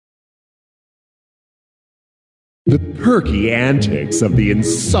The perky antics of the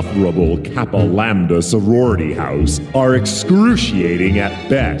insufferable Kappa Lambda sorority house are excruciating at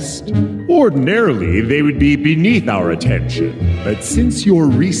best. Ordinarily, they would be beneath our attention, but since your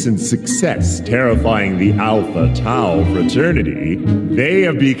recent success terrifying the Alpha Tau fraternity, they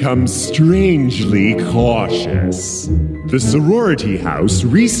have become strangely cautious. The sorority house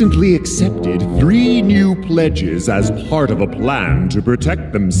recently accepted 3 new pledges as part of a plan to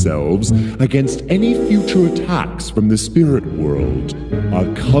protect themselves against any future attacks from the spirit world.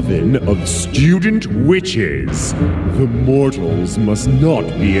 A coven of student witches. The mortals must not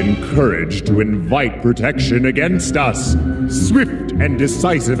be encouraged to invite protection against us. Swift and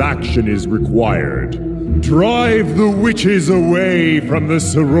decisive action is required. Drive the witches away from the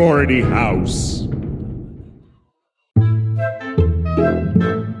sorority house.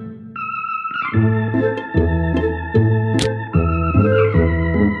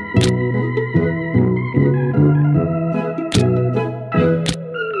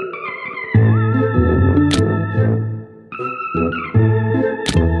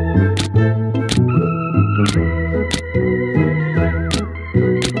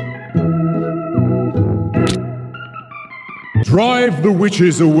 Drive the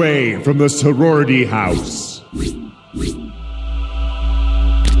witches away from the sorority house.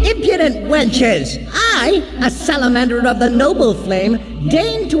 Impudent wenches! I, a salamander of the noble flame,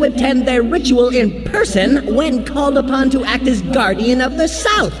 deign to attend their ritual in person when called upon to act as guardian of the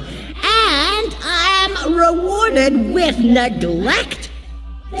South. And I am rewarded with neglect.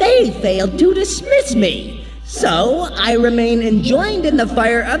 They failed to dismiss me. So I remain enjoined in the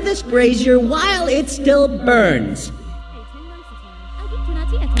fire of this brazier while it still burns.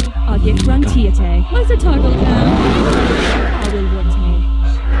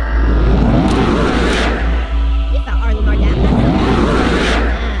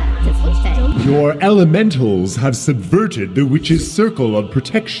 Your elementals have subverted the witch's circle of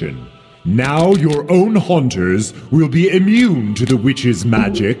protection. Now your own haunters will be immune to the witch's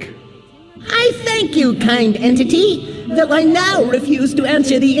magic. I thank you, kind entity. Though I now refuse to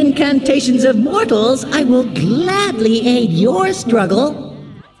answer the incantations of mortals, I will gladly aid your struggle.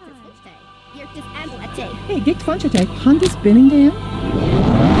 Hey, get Quantitech. Hunt is spinning down.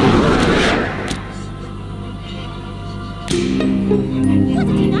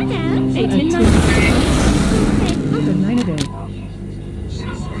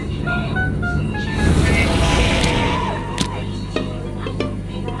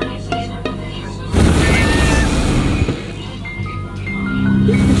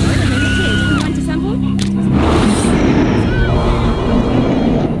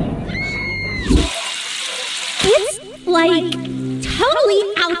 Like, totally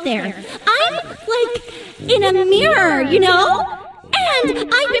out there. I'm, like, in a mirror, you know? And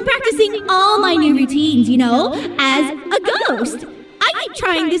I've been practicing all my new routines, you know, as a ghost. I keep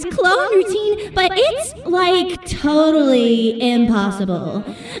trying this clone routine, but it's, like, totally impossible.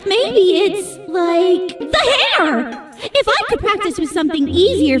 Maybe it's, like, the hair! If I could practice with something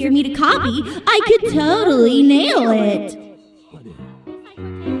easier for me to copy, I could totally nail it.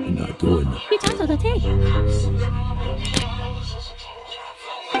 I'm not doing that.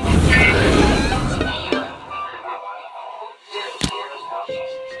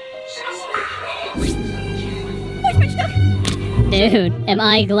 Dude, am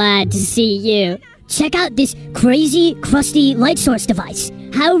I glad to see you. Check out this crazy, crusty light source device.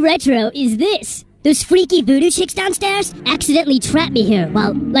 How retro is this? Those freaky voodoo chicks downstairs accidentally trapped me here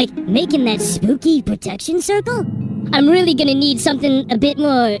while, like, making that spooky protection circle? I'm really gonna need something a bit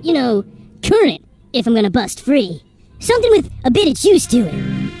more, you know, current if I'm gonna bust free. Something with a bit of juice to it.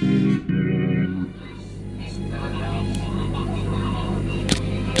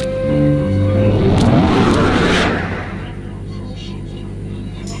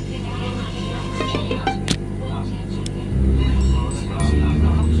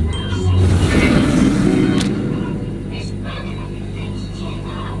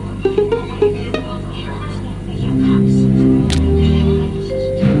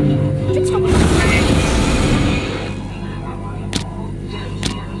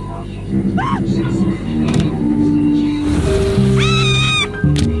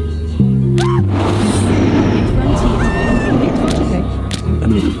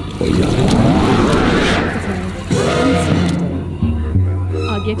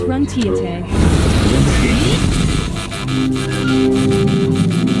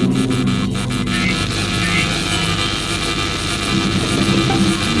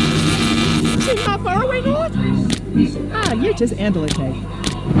 How far away north? Ah, you're just Andalite.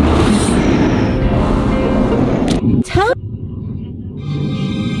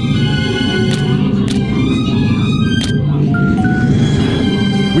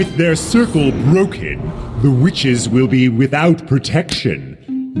 their circle broken, the witches will be without protection.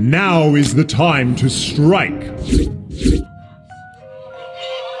 Now is the time to strike.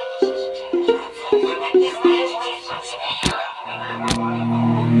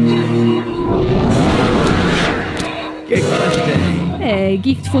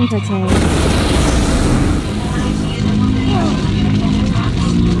 Geekt Funtertag.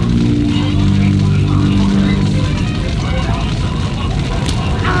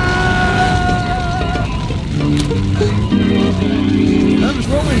 Thumbs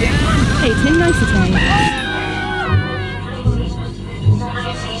rolling down. Hey, Tim, nice to tell.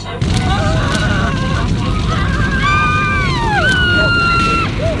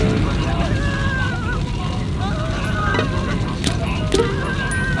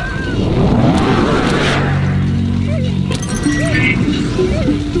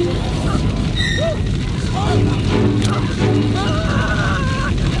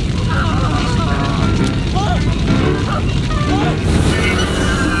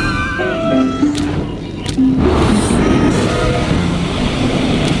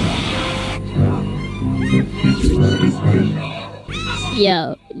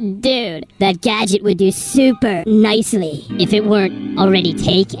 Yo, dude, that gadget would do super nicely if it weren't already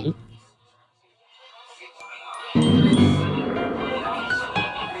taken.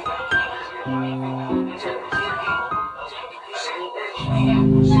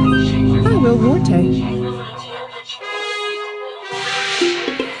 I will Warte.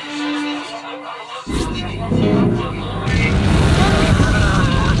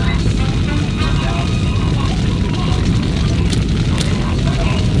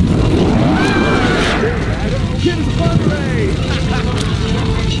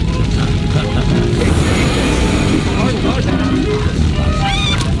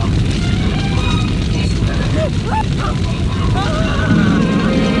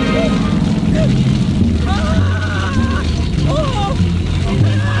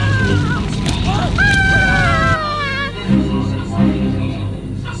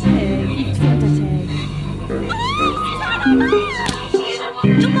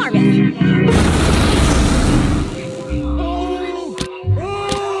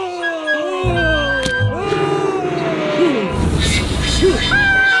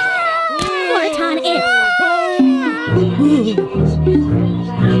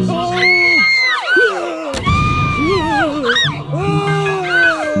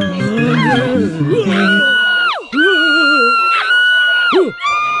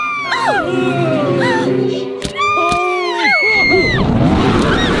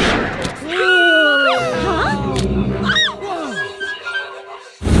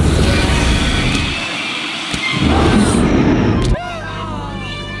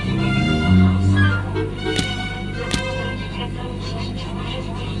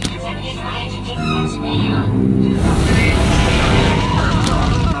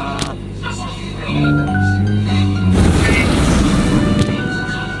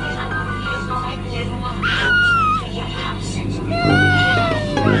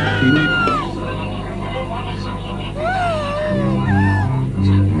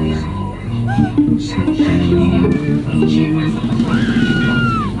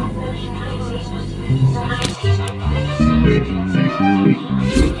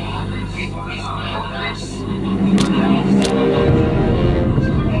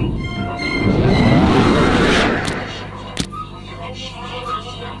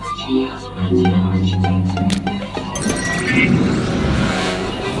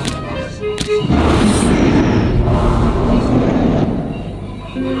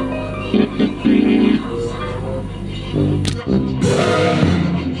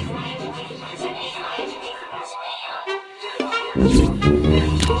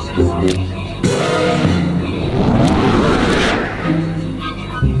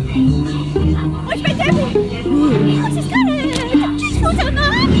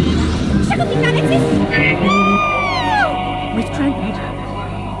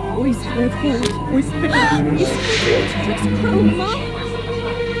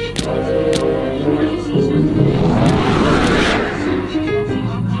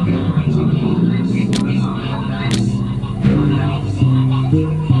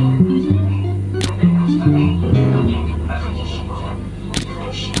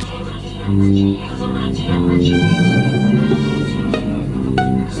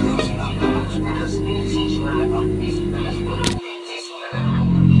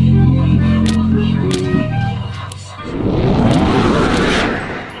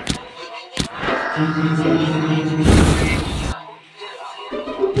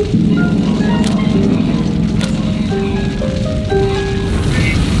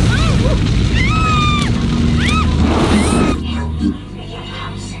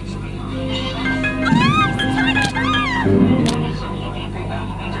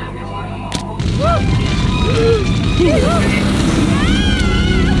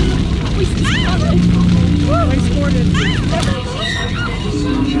 I scored it.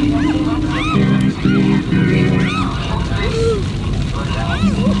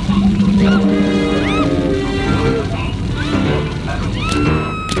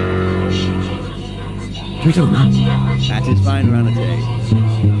 That's his fine run a day.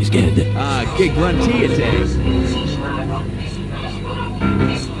 He's scared. Gig run tea a day.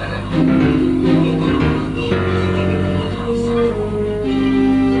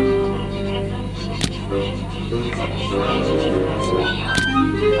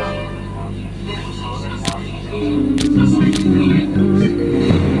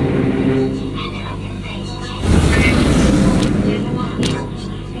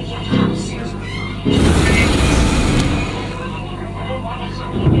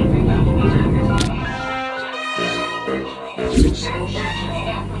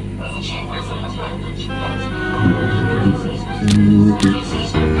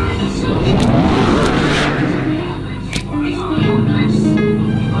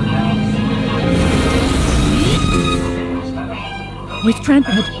 Where's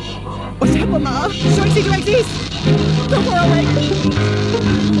Tramphead? What's happened, Ma? Showing things like this! Don't go away!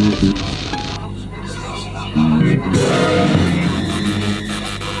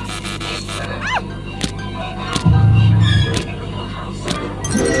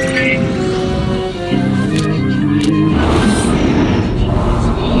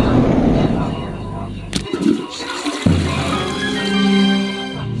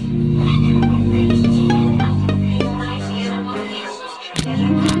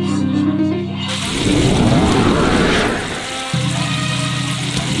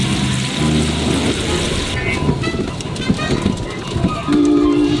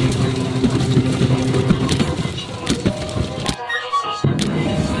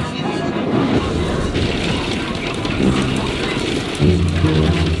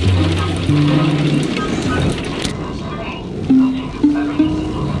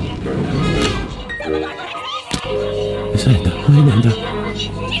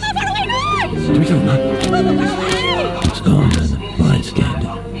 It's gone and the blind scanned it.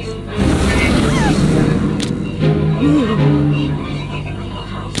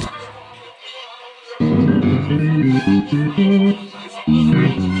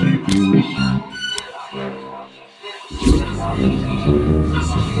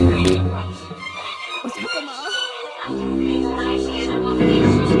 What's happened, Ma?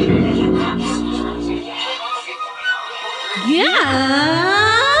 Yeah!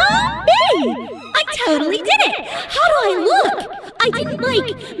 Me! I totally did it! How do I look? I didn't,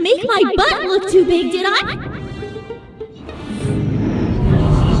 make my butt look too big, did I?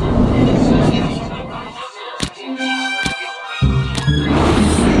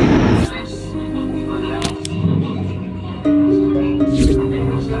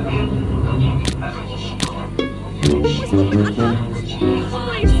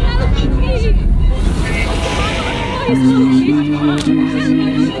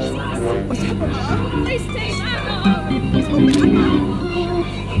 What's happened, Ma? Please stay back.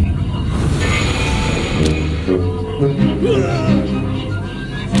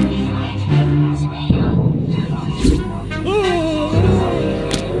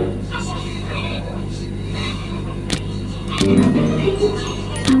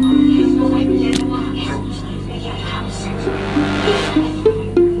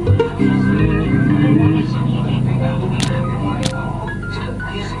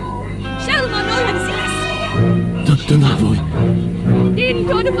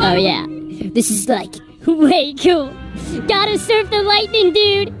 Oh yeah, this is way cool. Gotta surf the lightning,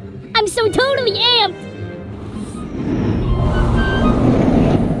 dude. I'm so totally amped.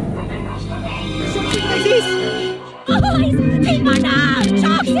 Something like this! Boys, keep on up!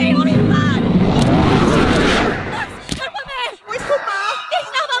 Choxy, on your blood! Where's good, Ma? He's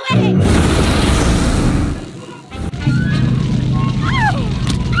not away!